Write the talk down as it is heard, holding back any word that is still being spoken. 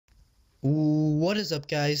What is up,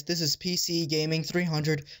 guys? This is PC Gaming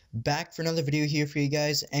 300 back for another video here for you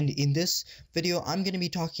guys, and in this video I'm going to be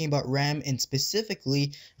talking about RAM and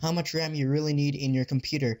specifically how much RAM you really need in your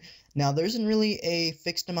computer. Now there isn't really a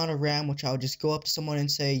fixed amount of RAM which I'll just go up to someone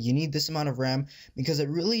and say you need this amount of RAM, because it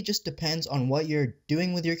really just depends on what you're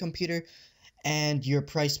doing with your computer and your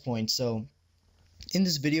price point. So in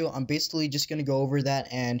this video I'm basically just going to go over that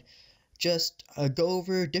and just go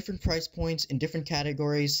over different price points in different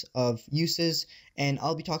categories of uses, and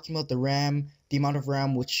I'll be talking about the amount of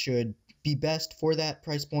RAM which should be best for that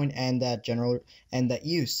price point and that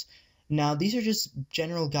use. Now these are just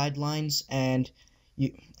general guidelines, and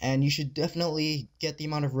you should definitely get the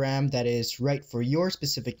amount of RAM that is right for your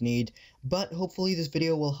specific need, but hopefully this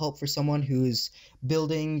video will help for someone who is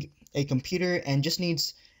building a computer and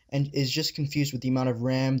is just confused with the amount of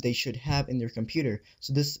RAM they should have in their computer.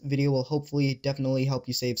 So this video will hopefully definitely help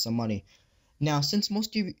you save some money. Now, since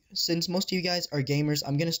most of you guys are gamers,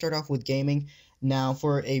 I'm gonna start off with gaming. Now,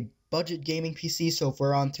 for a budget gaming PC, so for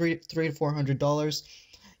around $300 to $400,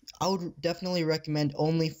 I would definitely recommend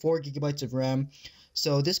only 4 GB of RAM.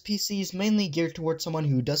 So this PC is mainly geared towards someone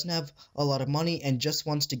who doesn't have a lot of money and just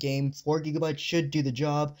wants to game. 4 GB should do the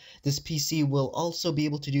job. This PC will also be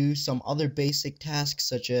able to do some other basic tasks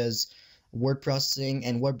such as word processing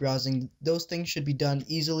and web browsing. Those things should be done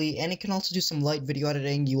easily, and it can also do some light video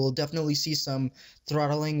editing. You will definitely see some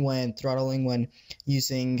throttling when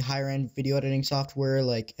using higher end video editing software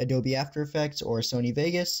like Adobe After Effects or Sony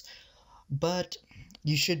Vegas, but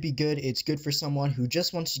you should be good. It's good for someone who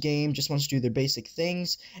just wants to game, just wants to do their basic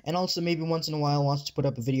things, and also maybe once in a while wants to put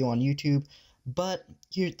up a video on YouTube. But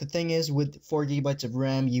here the thing is, with 4 GB of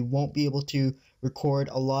RAM, you won't be able to record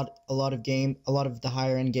a lot of the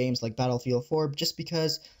higher end games like Battlefield 4, just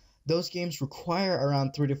because those games require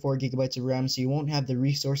around 3 to 4 GB of RAM, so you won't have the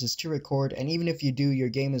resources to record, and even if you do, your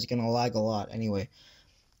game is gonna lag a lot anyway.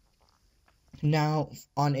 Now,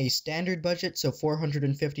 on a standard budget, so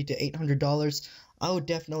 $450 to $800, I would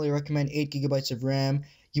definitely recommend 8 GB of RAM.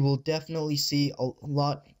 You will definitely see a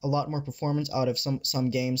lot more performance out of some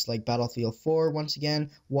games like Battlefield 4, once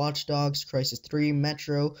again, Watch Dogs, Crysis 3,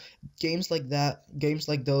 Metro. Games like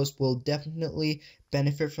those will definitely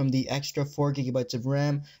benefit from the extra 4 GB of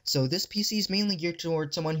RAM. So this PC is mainly geared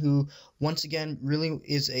towards someone who, once again, really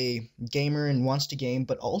is a gamer and wants to game,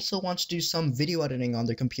 but also wants to do some video editing on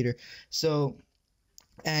their computer. So,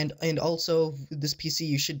 and also this PC,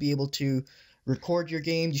 you should be able to record your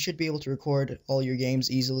games. You should be able to record all your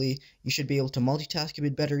games easily. You should be able to multitask a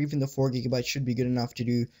bit better. Even the 4 GB should be good enough to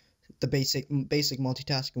do the basic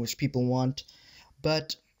multitasking which people want.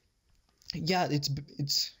 But yeah,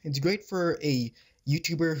 it's great for a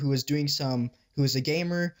YouTuber who is a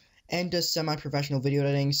gamer and does semi-professional video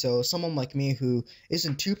editing. So someone like me who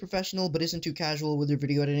isn't too professional but isn't too casual with their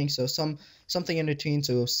video editing, so something in between,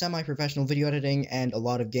 so semi-professional video editing and a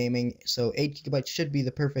lot of gaming. So 8 GB should be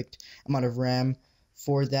the perfect amount of RAM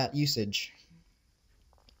for that usage.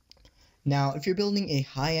 Now, if you're building a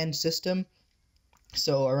high-end system,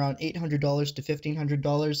 so around $800 to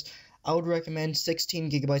 $1,500, I would recommend 16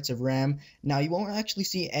 GB of RAM. Now, you won't actually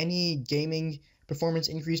see any gaming performance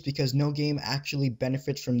increase because no game actually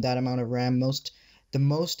benefits from that amount of RAM. The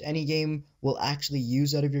most any game will actually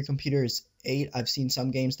use out of your computer is 8. I've seen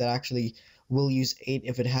some games that actually will use 8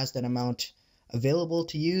 if it has that amount available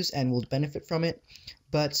to use and will benefit from it.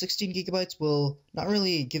 But 16 GB will not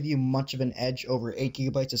really give you much of an edge over 8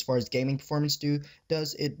 GB as far as gaming performance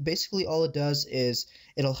does. It basically, all it does is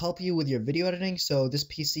it'll help you with your video editing. So this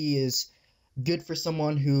PC is good for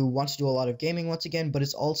someone who wants to do a lot of gaming, once again, but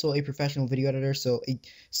it's also a professional video editor, so a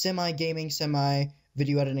semi-gaming,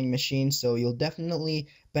 semi-video editing machine. So you'll definitely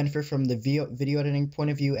benefit from the video editing point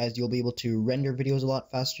of view, as you'll be able to render videos a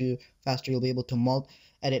lot faster. You'll be able to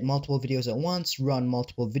edit multiple videos at once, run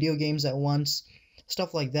multiple video games at once,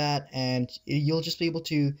 stuff like that, and you'll just be able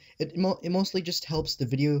to, it mostly just helps the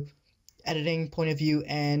video editing point of view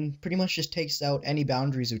and pretty much just takes out any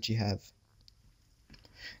boundaries which you have.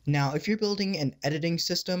 Now, if you're building an editing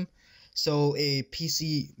system, so a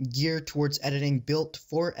PC geared towards editing, built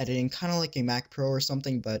for editing, kind of like a Mac Pro or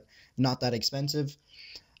something, but not that expensive,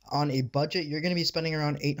 on a budget, you're going to be spending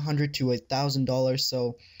around $800 to $1,000.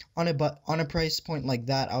 So on a price point like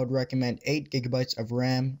that, I would recommend 8 GB of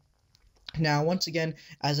RAM. Now, once again,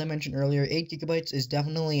 as I mentioned earlier, 8 GB is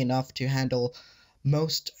definitely enough to handle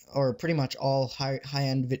most or pretty much all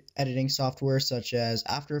high-end editing software such as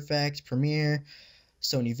After Effects, Premiere,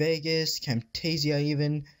 Sony Vegas, Camtasia,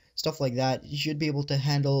 even stuff like that. You should be able to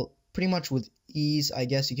handle pretty much with ease, I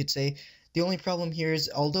guess you could say. The only problem here is,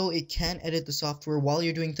 although it can edit the software while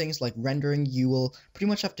you're doing things like rendering, you will pretty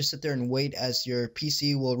much have to sit there and wait, as your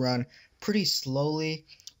PC will run pretty slowly.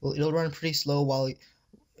 Well, it'll run pretty slow while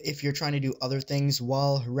if you're trying to do other things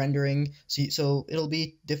while rendering. So it'll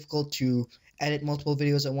be difficult to edit multiple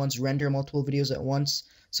videos at once, render multiple videos at once.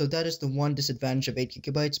 So that is the one disadvantage of 8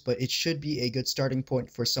 gigabytes, but it should be a good starting point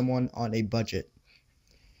for someone on a budget.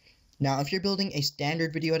 Now, if you're building a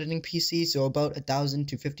standard video editing PC, so about $1,000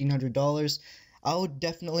 to $1,500, I would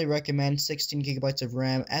definitely recommend 16 gigabytes of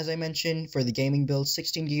RAM. As I mentioned, for the gaming build,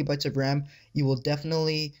 16 gigabytes of RAM, you will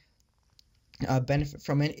definitely benefit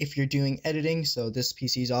from it if you're doing editing. So this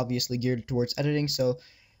PC is obviously geared towards editing. So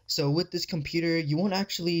with this computer, you won't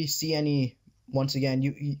actually see any. Once again,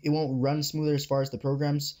 it won't run smoother as far as the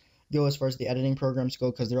programs go, as far as the editing programs go,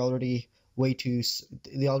 because they're already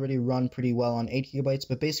they already run pretty well on 8 gigabytes.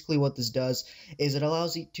 But basically what this does is it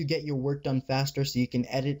allows you to get your work done faster, so you can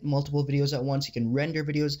edit multiple videos at once, you can render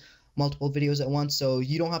multiple videos at once, so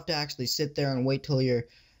you don't have to actually sit there and wait till your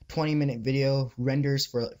 20-minute video renders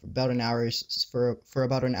for about an hour,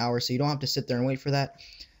 so you don't have to sit there and wait for that.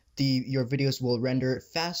 Your videos will render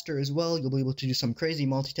faster as well. You'll be able to do some crazy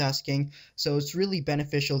multitasking, so it's really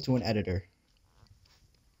beneficial to an editor.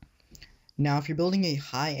 Now, if you're building a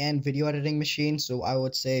high-end video editing machine, so I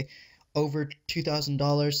would say over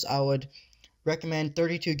 $2,000, I would recommend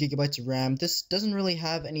 32 gigabytes of RAM. This doesn't really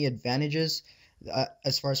have any advantages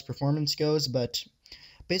as far as performance goes, but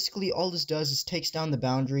basically all this does is takes down the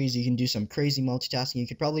boundaries. You can do some crazy multitasking. You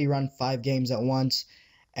could probably run 5 games at once,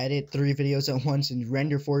 edit 3 videos at once, and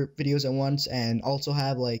render 4 videos at once, and also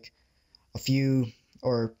have like a few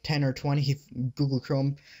or 10 or 20 Google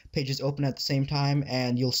Chrome pages open at the same time,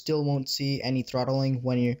 and you'll still won't see any throttling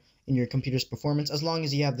when you're in your computer's performance, as long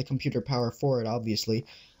as you have the computer power for it, obviously.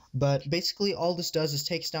 But basically all this does is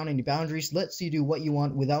takes down any boundaries, lets you do what you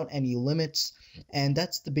want without any limits, and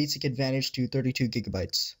that's the basic advantage to 32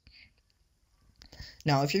 gigabytes.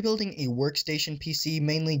 Now, if you're building a workstation PC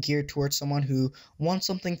mainly geared towards someone who wants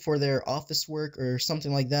something for their office work or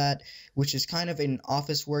something like that, which is kind of an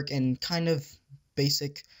office work and kind of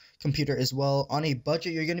basic computer as well, on a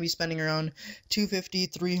budget, you're going to be spending around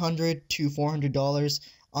 $250, $300 to $400.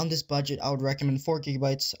 On this budget, I would recommend 4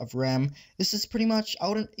 gigabytes of RAM. This is pretty much, I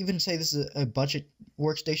wouldn't even say this is a budget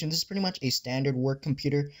workstation. This is pretty much a standard work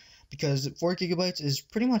computer, because 4 gigabytes is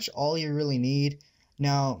pretty much all you really need.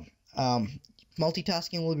 Now,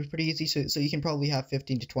 multitasking will be pretty easy, so you can probably have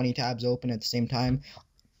 15 to 20 tabs open at the same time,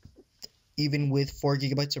 even with 4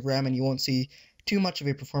 gigabytes of RAM, and you won't see too much of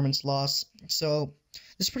a performance loss. So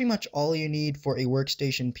this is pretty much all you need for a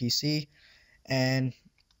workstation PC, and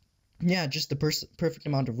yeah, just the perfect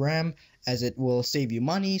amount of RAM, as it will save you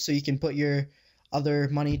money, so you can put your other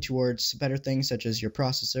money towards better things such as your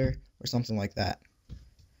processor or something like that.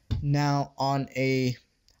 Now, on a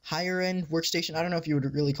higher end workstation, I don't know if you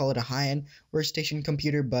would really call it a high-end workstation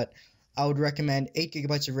computer, but I would recommend 8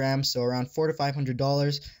 gigabytes of RAM, so around $400 to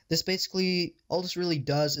 $500. This basically, all this really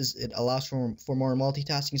does is it allows for more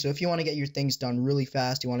multitasking. So if you want to get your things done really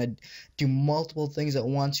fast, you want to do multiple things at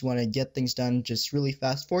once, you want to get things done just really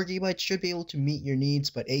fast, 4 gigabytes should be able to meet your needs,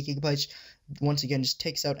 but 8 gigabytes, once again, just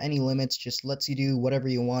takes out any limits, just lets you do whatever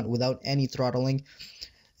you want without any throttling.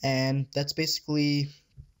 And that's basically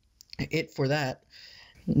it for that.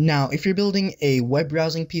 Now, if you're building a web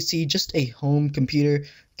browsing PC, just a home computer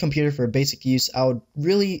for basic use, I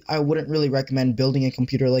wouldn't really recommend building a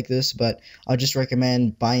computer like this, but I'll just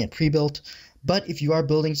recommend buying it pre-built. But if you are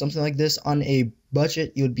building something like this on a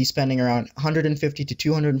budget, you would be spending around $150 to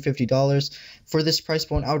 $250. For this price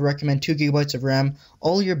point, I would recommend 2 gigabytes of RAM.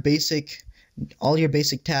 All your basic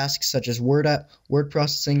tasks such as Word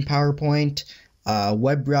processing, PowerPoint,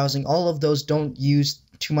 web browsing, all of those don't use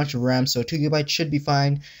too much of RAM, so 2 gigabytes should be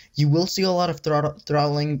fine. You will see a lot of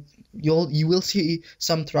throttling. You will see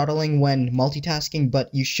some throttling when multitasking,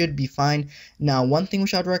 but you should be fine. Now, one thing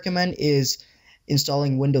which I would recommend is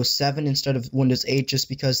installing Windows 7 instead of Windows 8, just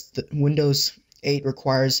because the Windows 8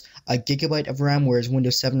 requires a gigabyte of RAM, whereas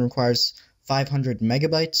Windows 7 requires 500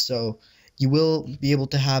 megabytes. So you will be able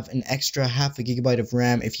to have an extra half a gigabyte of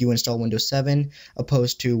RAM if you install Windows 7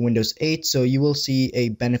 opposed to Windows 8, so you will see a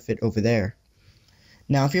benefit over there.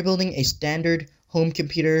 Now, if you're building a standard home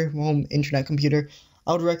internet computer,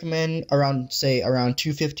 I would recommend around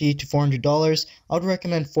 $250 to $400. I would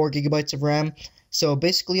recommend 4 gigabytes of RAM. So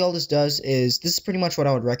basically all this does is, this is pretty much what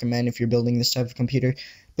I would recommend if you're building this type of computer.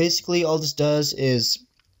 Basically all this does is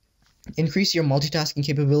increase your multitasking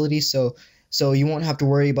capabilities. So So you won't have to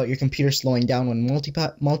worry about your computer slowing down when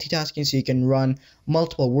multitasking, so you can run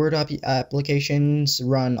multiple Word applications,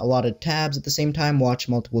 run a lot of tabs at the same time, watch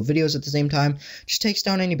multiple videos at the same time. Just takes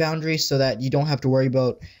down any boundaries so that you don't have to worry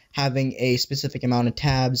about having a specific amount of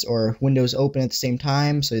tabs or windows open at the same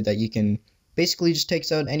time, so that you can basically just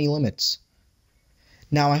takes out any limits.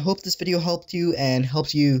 Now, I hope this video helped you and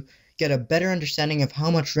helps you get a better understanding of how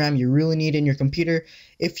much RAM you really need in your computer.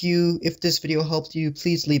 If this video helped you,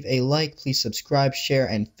 please leave a like, please subscribe, share,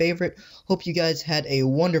 and favorite. Hope you guys had a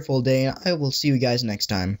wonderful day, and I will see you guys next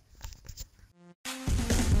time.